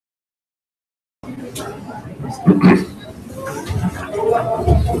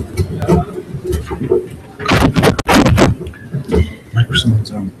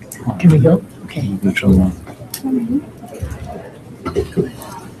Microphone's on. Can we go? Okay.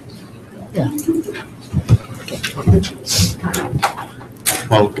 Yeah.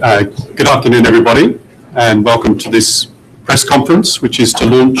 Well, good afternoon, everybody, and welcome to this press conference, which is to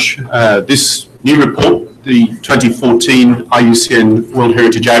launch this new report, the 2014 IUCN World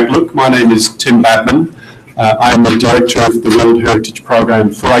Heritage Outlook. My name is Tim Badman. I am the Director of the World Heritage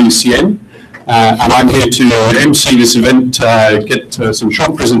Programme for IUCN, and I'm here to MC this event, get some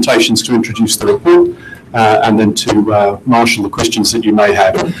short presentations to introduce the report, and then to marshal the questions that you may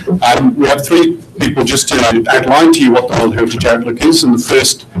have. We have three people just to outline to you what the World Heritage Outlook is, and the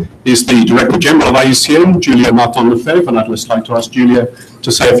first is the Director General of IUCN, Julia Marton-Lefevre, and I'd just like to ask Julia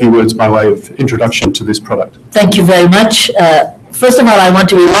to say a few words by way of introduction to this product. Thank you very much. First of all, I want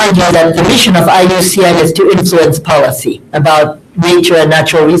to remind you that the mission of IUCN is to influence policy about nature and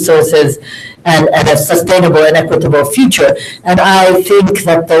natural resources and a sustainable and equitable future. And I think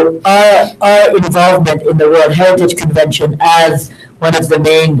that our involvement in the World Heritage Convention as one of the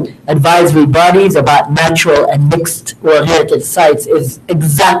main advisory bodies about natural and mixed World Heritage sites is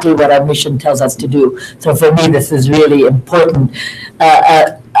exactly what our mission tells us to do. So for me, this is really important.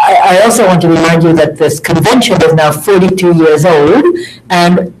 I also want to remind you that this convention is now 42 years old,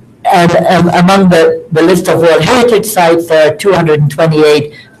 and among the list of World Heritage sites, there are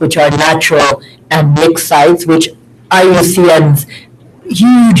 228 which are natural and mixed sites, which IUCN's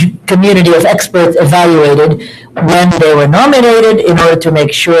huge community of experts evaluated when they were nominated in order to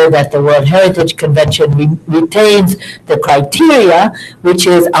make sure that the World Heritage Convention retains the criteria, which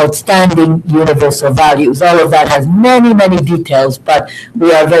is outstanding universal values. All of that has many, many details, but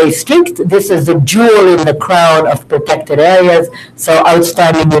we are very strict. This is the jewel in the crown of protected areas, so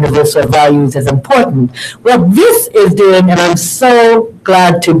outstanding universal values is important. What this is doing, and I'm so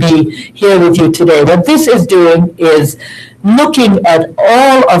glad to be here with you today, what this is doing is looking at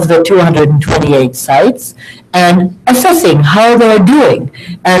all of the 228 sites and assessing how they're doing.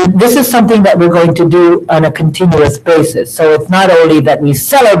 And this is something that we're going to do on a continuous basis. So it's not only that we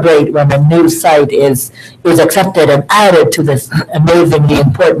celebrate when a new site is accepted and added to this amazingly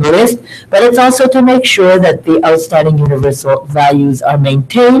important list, but it's also to make sure that the outstanding universal values are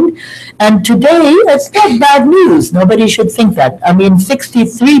maintained. And today, it's not bad news. Nobody should think that. I mean,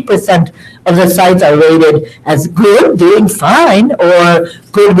 63% of the sites are rated as good, doing fine, or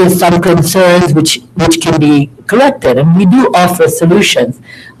good with some concerns which can be corrected, and we do offer solutions.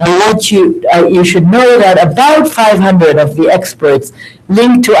 And what you should know that about 500 of the experts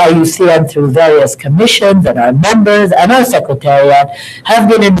linked to IUCN through various commissions and our members and our secretariat have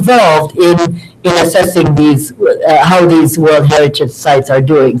been involved in assessing these how these World Heritage sites are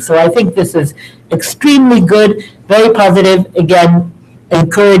doing. So I think this is extremely good, very positive, again,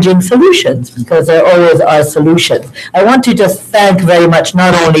 encouraging solutions, because there always are solutions. I want to just thank very much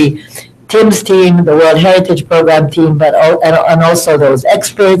not only Tim's team, the World Heritage Program team, but and also those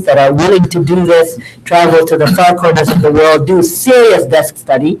experts that are willing to do this, travel to the far corners of the world, do serious desk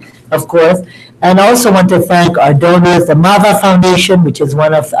study, of course. And also want to thank our donors, the MAVA Foundation, which is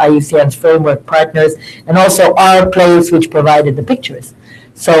one of IUCN's framework partners, and also our place, which provided the pictures.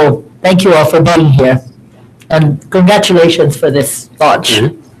 So thank you all for being here. And congratulations for this launch.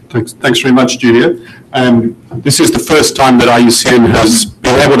 Mm-hmm. Thanks very much, Julia. This is the first time that IUCN has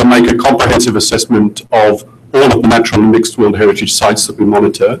been able to make a comprehensive assessment of all of the natural and mixed World Heritage sites that we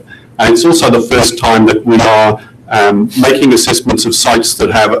monitor. And it's also the first time that we are making assessments of sites that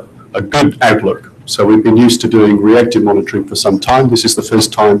have a good outlook. So we've been used to doing reactive monitoring for some time. This is the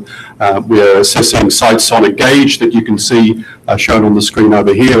first time we are assessing sites on a gauge that you can see shown on the screen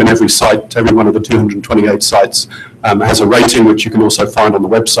over here. And every site, every one of the 228 sites has a rating, which you can also find on the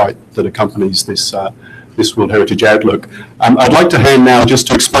website that accompanies this World Heritage Outlook. I'd like to hand now just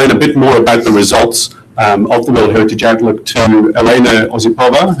to explain a bit more about the results of the World Heritage Outlook to Elena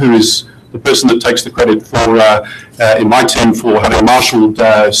Osipova, who is the person that takes the credit for, in my team, for having marshaled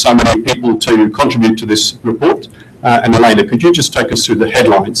so many people to contribute to this report. And Elena, could you just take us through the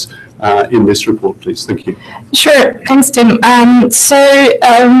headlines in this report, please? Thank you. Sure. Thanks, Tim.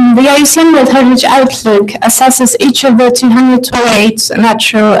 The IUCN World Heritage Outlook assesses each of the 228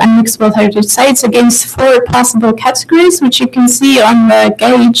 natural and mixed World Heritage sites against 4 possible categories, which you can see on the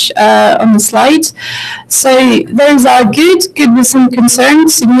gauge on the slide. So those are good with some concern,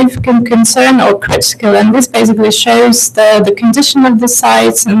 significant concern, or critical. And this basically shows the condition of the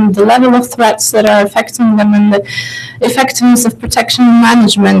sites and the level of threats that are affecting them and the effectiveness of protection and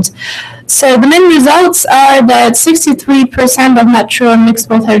management. So the main results are that 63% of natural and mixed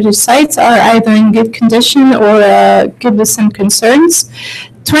World Heritage sites are either in good condition or good with some concerns.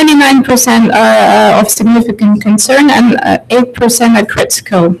 29% are of significant concern, and 8% are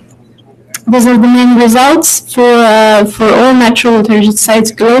critical. These are the main results for all natural World Heritage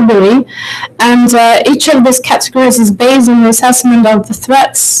sites globally, and each of these categories is based on the assessment of the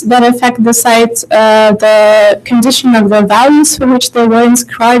threats that affect the site, the condition of the values for which they were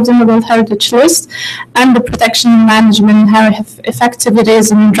inscribed in the World Heritage List, and the protection and management and how effective it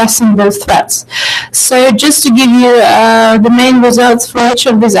is in addressing those threats. So just to give you the main results for each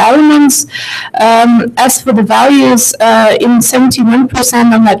of these elements, as for the values, in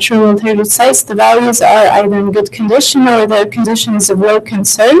 71% of natural World Heritage sites, the values are either in good condition or the condition is of low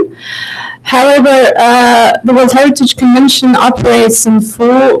concern. However, the World Heritage Convention operates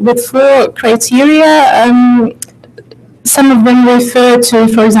with four criteria. Some of them refer to,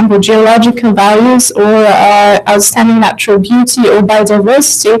 for example, geological values or outstanding natural beauty or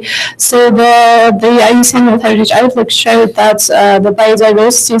biodiversity. So the IUCN World Heritage Outlook showed that the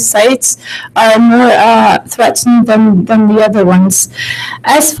biodiversity sites are more threatened than the other ones.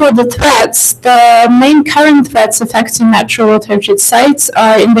 As for the threats, the main current threats affecting natural World Heritage sites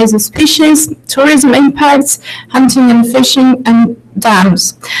are invasive species, tourism impacts, hunting and fishing, and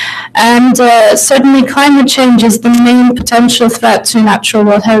dams. And certainly climate change is the main potential threat to natural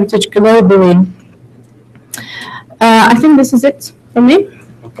World Heritage globally. I think this is it from me.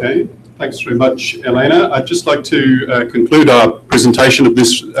 Okay, thanks very much, Elena. I'd just like to conclude our presentation of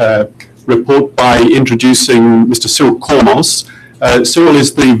this report by introducing Mr. Cyril Kormos. Cyril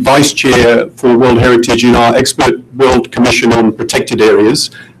is the Vice Chair for World Heritage in our Expert World Commission on Protected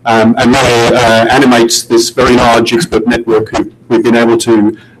Areas, and really animates this very large expert network who we've been able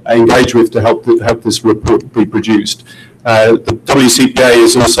to engage with to help this report be produced. The WCPA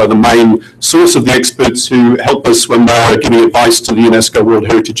is also the main source of the experts who help us when we're giving advice to the UNESCO World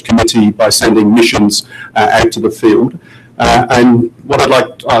Heritage Committee by sending missions out to the field. And what I'd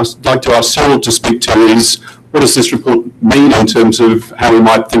like to ask Cyril to speak to is, what does this report mean in terms of how we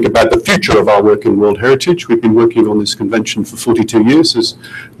might think about the future of our work in World Heritage? We've been working on this convention for 42 years,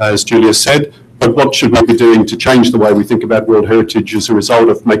 as Julia said, but what should we be doing to change the way we think about World Heritage as a result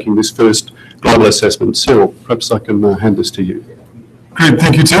of making this first global assessment? Cyril, perhaps I can hand this to you. Great,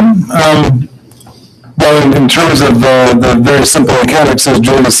 thank you, Tim. Well, in terms of the very simple mechanics, as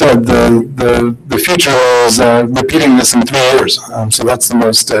Julia said, the future is repeating this in 3 years. So that's the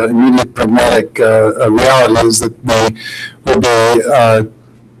most immediate pragmatic reality, is that we will be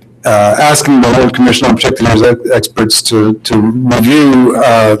asking the World Commission on Protected Areas experts to review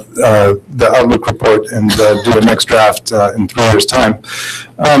the Outlook report and do a next draft in 3 years' time.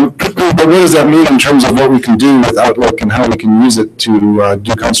 But what does that mean in terms of what we can do with Outlook and how we can use it to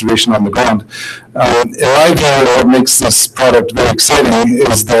do conservation on the ground? In my view, what makes this product very exciting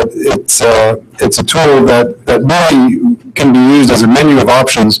is that it's a tool that really can be used as a menu of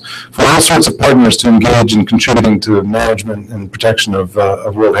options for all sorts of partners to engage in contributing to management and protection of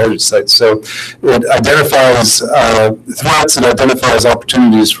World Heritage sites. So it identifies threats, it identifies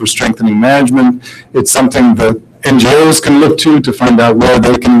opportunities for strengthening management. It's something that NGOs can look to find out where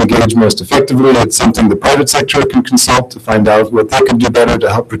they can engage most effectively. It's something the private sector can consult to find out what they can do better to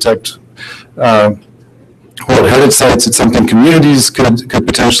help protect World Heritage sites. It's something communities could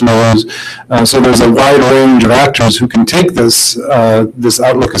potentially use. So there's a wide range of actors who can take this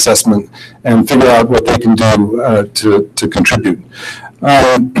Outlook assessment and figure out what they can do to contribute.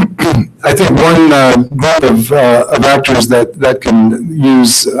 I think one group of actors that can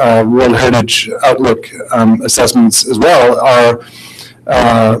use World Heritage Outlook assessments as well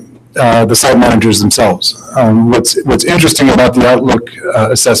are the site managers themselves. What's interesting about the Outlook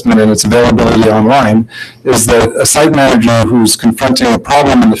assessment and its availability online is that a site manager who's confronting a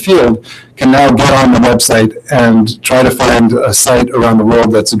problem in the field can now get on the website and try to find a site around the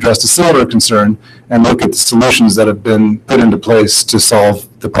world that's addressed a similar concern and look at the solutions that have been put into place to solve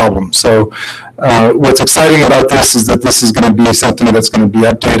the problem. So what's exciting about this is that this is going to be something that's going to be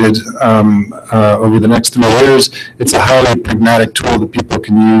updated over the next 3 years. It's a highly pragmatic tool that people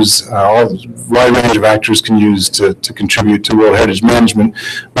can use, a wide range of actors can use to contribute to World Heritage management,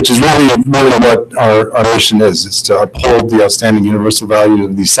 which is really what our mission is. It's to uphold the outstanding universal value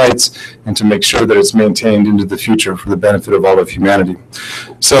of these sites and to make sure that it's maintained into the future for the benefit of all of humanity.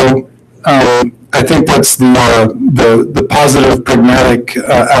 So I think that's the positive, pragmatic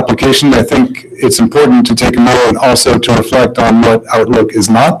application. I think it's important to take a moment also to reflect on what Outlook is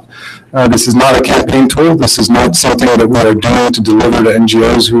not. This is not a campaign tool. This is not something that we are doing to deliver to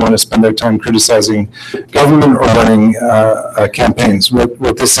NGOs who want to spend their time criticizing government or running campaigns.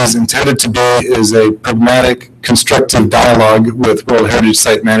 What this is intended to be is a pragmatic, constructive dialogue with World Heritage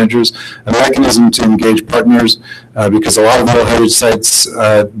Site managers, a mechanism to engage partners, because a lot of World Heritage Sites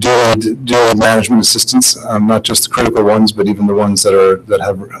do need management assistance, not just the critical ones, but even the ones that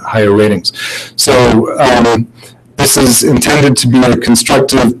have higher ratings. So this is intended to be a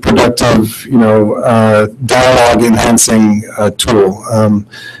constructive, productive, dialogue-enhancing tool,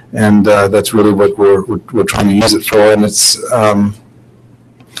 and that's really what we're trying to use it for. And it's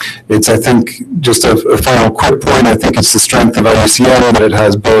I think, just a final quick point. I think it's the strength of IUCN that it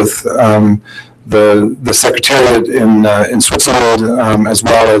has both the secretariat in Switzerland, as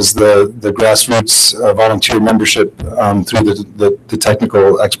well as the grassroots volunteer membership through the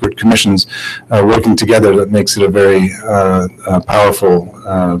technical expert commissions working together, that makes it a very powerful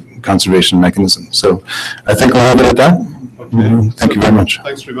conservation mechanism. So I think I'll leave it at that. Okay. Thank you very much.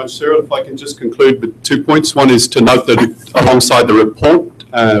 Thanks very much, Cyril. If I can just conclude with 2 points. One is to note that alongside the report,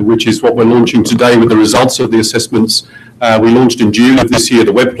 which is what we're launching today with the results of the assessments, we launched in June of this year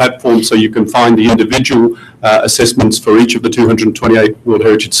the web platform, so you can find the individual assessments for each of the 228 World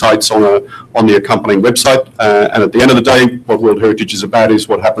Heritage Sites on the accompanying website. And at the end of the day, what World Heritage is about is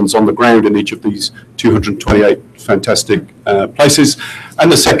what happens on the ground in each of these 228 fantastic places. And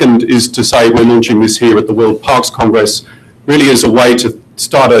the second is to say we're launching this here at the World Parks Congress, really as a way to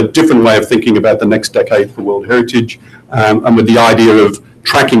start a different way of thinking about the next decade for World Heritage, and with the idea of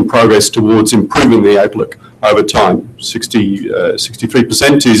tracking progress towards improving the outlook over time.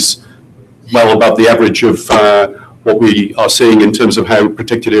 63% is well above the average of what we are seeing in terms of how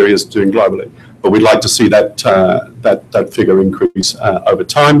protected areas are doing globally. But we'd like to see that figure increase over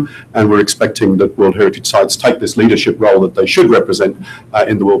time, and we're expecting that World Heritage Sites take this leadership role that they should represent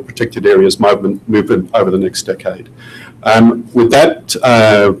in the World Protected Areas movement over the next decade. With that,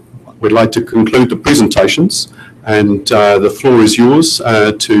 we'd like to conclude the presentations, and the floor is yours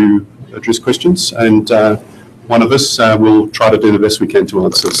to address questions, and one of us will try to do the best we can to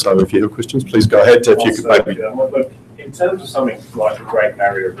answer. So if you have questions, please go ahead. If you could maybe... Look, in terms of something like the Great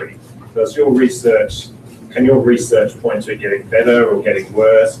Barrier Reef, does your research, can your research point to it getting better or getting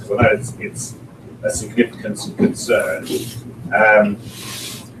worse? Because I know it's a significant concern. I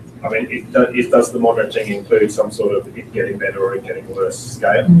mean, does the monitoring include some sort of it getting better or it getting worse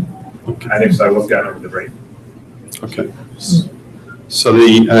scale? Okay. And if so, what's going on with the reef? Okay. So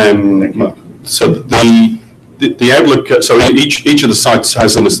the outlook. So each of the sites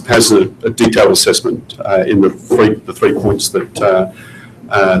has a detailed assessment in the three points that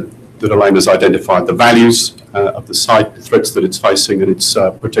Elena's identified: the values of the site, the threats that it's facing, and its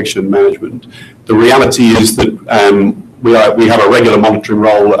protection and management. The reality is that we have a regular monitoring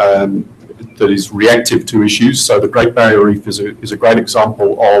role that is reactive to issues. So the Great Barrier Reef is a great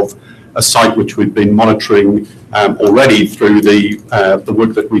example of a site which we've been monitoring already through the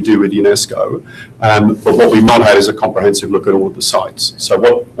work that we do with UNESCO. But what we've not had is a comprehensive look at all of the sites. So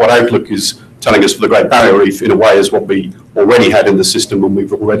what Outlook is telling us for the Great Barrier Reef, in a way, is what we already had in the system and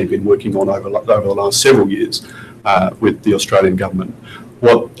we've already been working on over the last several years with the Australian government.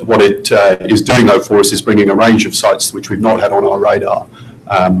 What it is doing, though, for us is bringing a range of sites which we've not had on our radar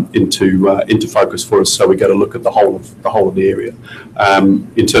into focus for us, so we get a look at the whole of the area.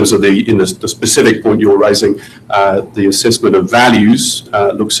 In terms of the specific point you're raising, the assessment of values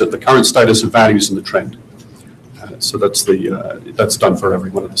looks at the current status of values and the trend. So that's done for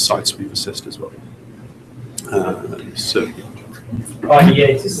every one of the sites we've assessed as well. Sorry.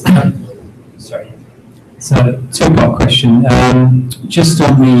 So, two-part question. Just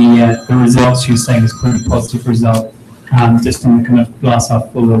on the results, you're saying it's quite a positive result. Just on the kind of glass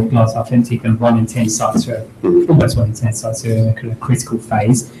half full or glass half empty, kind of 1 in 10 sites are almost 1 in 10 sites are in a kind of critical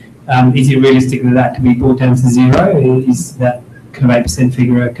phase. Is it realistic that could be brought down to 0? Is that kind of 8%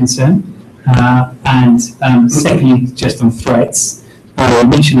 figure a concern? And secondly, just on threats, you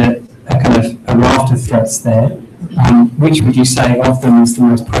mentioned a kind of a raft of threats there. Which would you say of them is the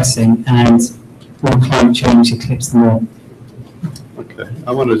most pressing, and will climate change eclipse them all? Okay,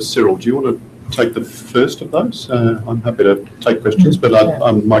 Cyril, do you want to take the first of those? I'm happy to take questions, but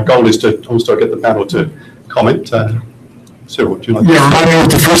my goal is to also get the panel to comment. Cyril, do you like? Yeah, remind me of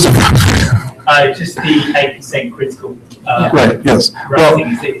the first of them. Just the 8% critical. Right. Yes. Well,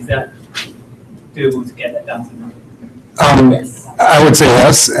 is that doable to get that done? Yes. I would say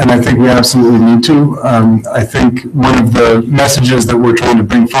yes, and I think we absolutely need to. I think one of the messages that we're trying to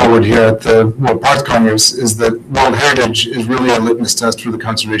bring forward here at the World Parks Congress is that World Heritage is really a litmus test for the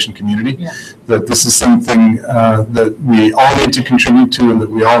conservation community. Yeah. That this is something that we all need to contribute to and that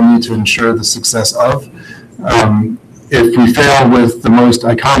we all need to ensure the success of. If we fail with the most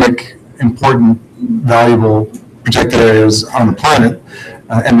iconic, important, valuable protected areas on the planet,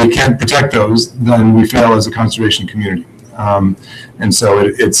 and we can't protect those, then we fail as a conservation community. And so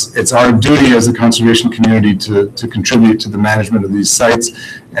it's our duty as a conservation community to contribute to the management of these sites,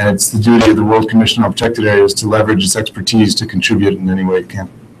 and it's the duty of the World Commission on Protected Areas to leverage its expertise to contribute in any way it can.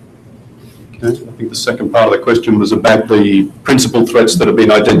 Okay. I think the second part of the question was about the principal threats that have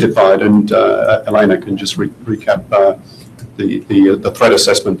been identified, and Elena can just recap the threat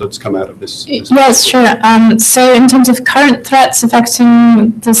assessment that's come out of this. Yes, sure. So in terms of current threats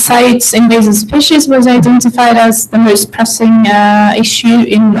affecting the site's invasive species was identified as the most pressing issue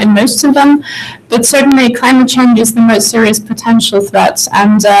in most of them, but certainly climate change is the most serious potential threat,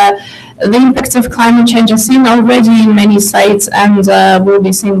 and the impact of climate change is seen already in many sites and will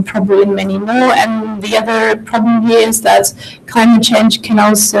be seen probably in many more. And the other problem here is that climate change can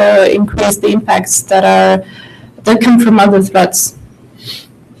also increase the impacts that come from other threats.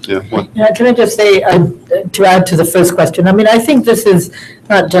 Yeah. Can I just say, to add to the first question, I mean, I think this is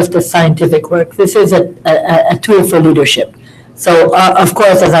not just a scientific work. This is a tool for leadership. So, of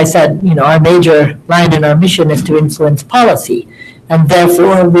course, as I said, our major line in our mission is to influence policy. And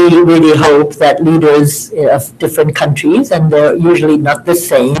therefore, we really hope that leaders of different countries, and they're usually not the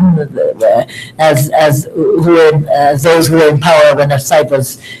same as those who were in power when a site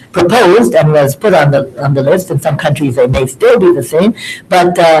was proposed and was put on the list. In some countries, they may still be the same,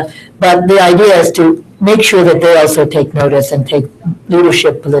 but the idea is to make sure that they also take notice and take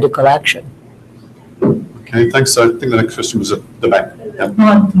leadership political action. Okay, thanks. So I think the next question was at the back. Yeah.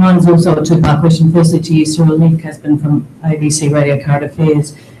 Mine's also a two-part question. Firstly to you, Cyril. Nick Caspen from ABC Radio Current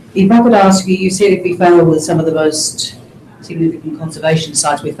Affairs. If I could ask you, you said if we fail with some of the most significant conservation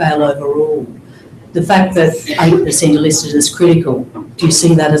sites, we fail overall. The fact that 8% are listed as critical, do you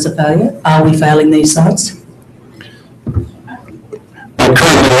see that as a failure? Are we failing these sites? Well,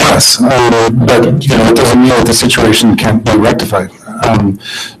 currently, yes, but it doesn't mean that the situation can't be rectified.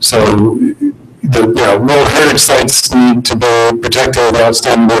 So the World Heritage sites need to be protected. The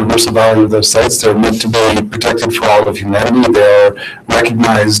outstanding universal value of those sites, they're meant to be protected for all of humanity. They're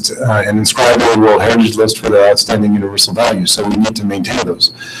recognized and inscribed on the World Heritage List for their outstanding universal value. So we need to maintain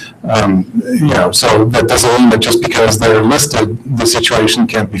those. So that doesn't mean that just because they're listed, the situation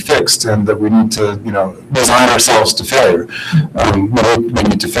can't be fixed, and that we need to, resign ourselves to failure. We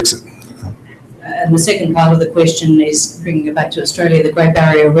need to fix it. And the second part of the question is bringing it back to Australia, the Great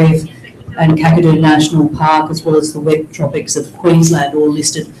Barrier Reef and Kakadu National Park, as well as the wet tropics of Queensland, all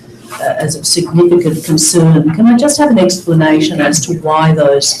listed as of significant concern. Can I just have an explanation as to why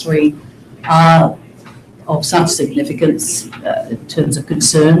those three are of such significance in terms of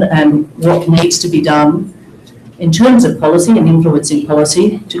concern, and what needs to be done in terms of policy and influencing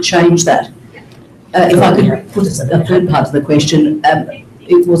policy to change that? If I could put a third part to the question,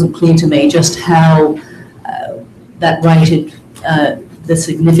 it wasn't clear to me just how that rated the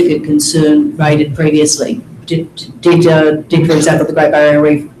significant concern rated previously. Did for example, the Great Barrier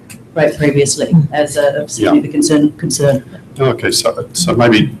Reef rate previously as a significant concern? Okay, so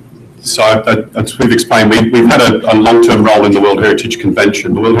maybe, as we've explained, we've had a long-term role in the World Heritage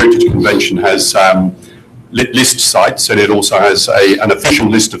Convention. The World Heritage Convention has list sites, and it also has an official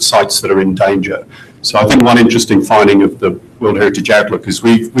list of sites that are in danger. So I think one interesting finding of the World Heritage Outlook is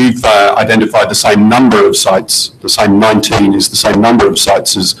we've identified the same number of sites, the same 19 is the same number of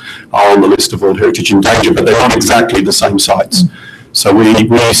sites as are on the list of World Heritage in danger, but they're not exactly the same sites. So we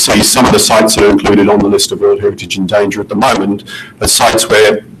see some of the sites that are included on the list of World Heritage in danger at the moment as sites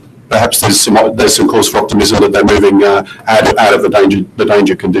where perhaps there's some cause for optimism that they're moving out of the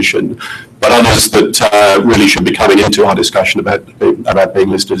danger condition, but others that really should be coming into our discussion about being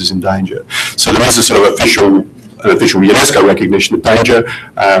listed as in danger. So there is a sort of official UNESCO recognition of danger.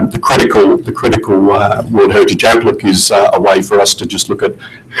 The critical World Heritage Outlook is a way for us to just look at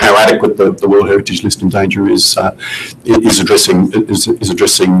how adequate the World Heritage List in danger is addressing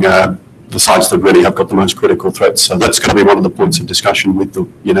the sites that really have got the most critical threats. So that's going to be one of the points of discussion with the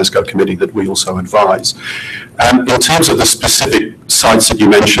UNESCO committee that we also advise. In terms of the specific sites that you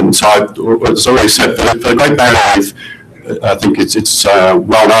mentioned, so as I already said, for the Great Barrier Reef, I think it's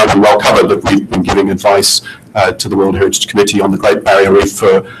well known and well covered that we've been giving advice to the World Heritage Committee on the Great Barrier Reef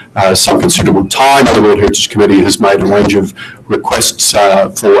for some considerable time. The World Heritage Committee has made a range of requests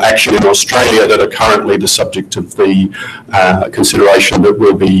for action in Australia that are currently the subject of the consideration that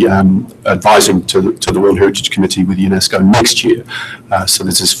we'll be advising to the World Heritage Committee with UNESCO next year. So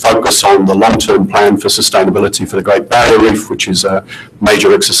there's this focus on the long-term plan for sustainability for the Great Barrier Reef, which is a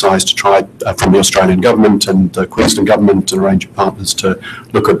major exercise to try from the Australian government and the Queensland government and a range of partners to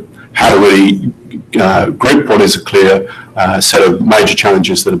look at how to really group what is a clear set of major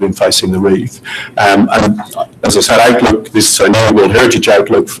challenges that have been facing the reef. And as I said, Outlook, this new World Heritage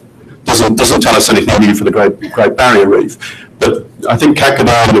Outlook doesn't tell us anything new for the Great Barrier Reef. But I think Kakadu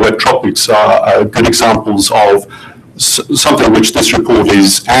and the wet tropics are good examples of something which this report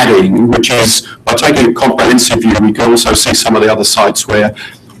is adding, which is by taking a comprehensive view, we can also see some of the other sites where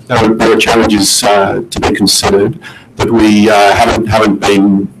there are challenges to be considered that we haven't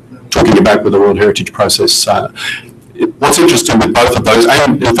been talking about with the World Heritage process. What's interesting with both of those,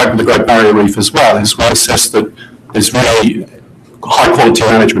 and in fact with the Great Barrier Reef as well, is we assess that there's really high quality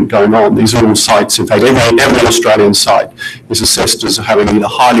management going on. These are all sites, in fact every Australian site is assessed as having either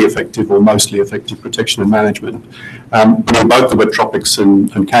highly effective or mostly effective protection and management. But in both the wet tropics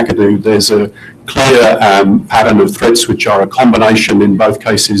and Kakadu, there's a clear pattern of threats which are a combination in both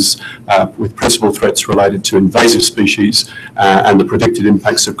cases with principal threats related to invasive species and the predicted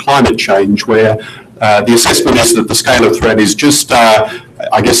impacts of climate change, where the assessment is that the scale of threat is just,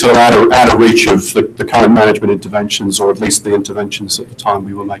 I guess, sort of out of reach of the current management interventions, or at least the interventions at the time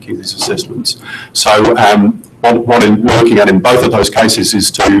we were making these assessments. So what we're looking at in both of those cases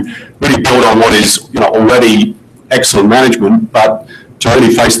is to really build on what is already excellent management, but to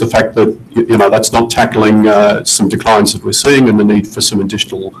really face the fact that that's not tackling some declines that we're seeing and the need for some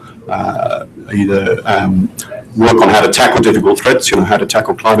additional either work on how to tackle difficult threats, how to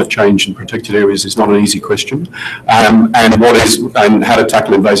tackle climate change in protected areas is not an easy question, and how to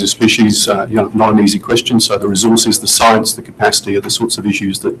tackle invasive species, not an easy question. So the resources, the science, the capacity are the sorts of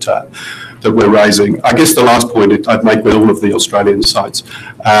issues that we're raising. I guess the last point I'd make with all of the Australian sites,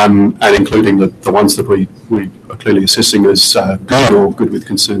 and including the ones that we are clearly assessing as good or good with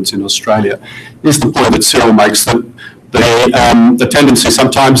concerns in Australia, is the point that Cyril makes that the tendency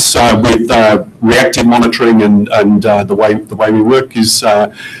sometimes with reactive monitoring and the way we work is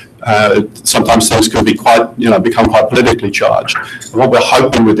sometimes things can be become quite politically charged. And what we're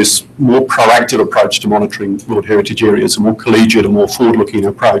hoping with this more proactive approach to monitoring World Heritage areas, a more collegiate, a more forward-looking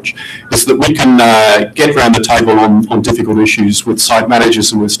approach, is that we can get around the table on difficult issues with site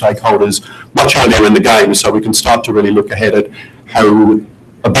managers and with stakeholders much earlier in the game, so we can start to really look ahead at how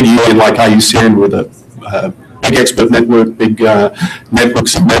a big union like IUCN with a big expert network, big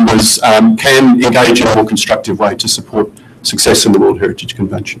networks of members can engage in a more constructive way to support success in the World Heritage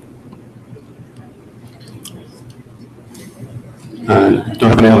Convention. Do I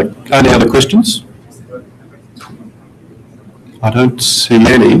have any other questions? I don't see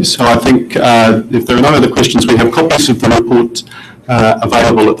any, so I think if there are no other questions, we have copies of the report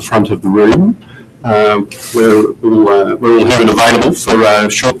available at the front of the room. We're all here and available for a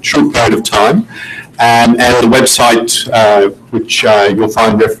short period of time. And the website, which you'll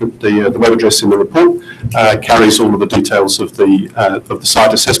find the web address in the report, carries all of the details of the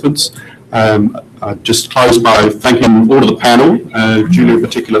site assessments. I just close by thanking all of the panel, Julia in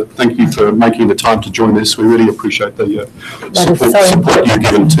particular. Thank you for making the time to join us. We really appreciate the support you've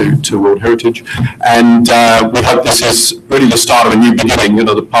given to World Heritage, and we hope this is really the start of a new beginning.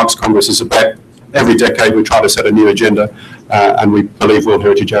 The Parks Congress is about every decade we try to set a new agenda, and we believe World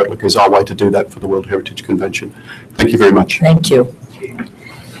Heritage Outlook is our way to do that for the World Heritage Convention. Thank you very much. Thank you.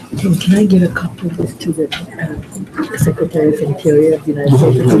 Can I give a copy of this to the Secretary of Interior of the United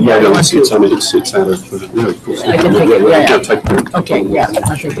States? Yeah, no, it's out of, of course. I can take it, yeah. Take it. Okay, yeah,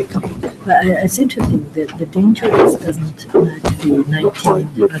 I'll take a copy. But it's interesting that the danger doesn't match the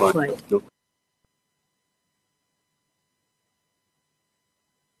 19 quite.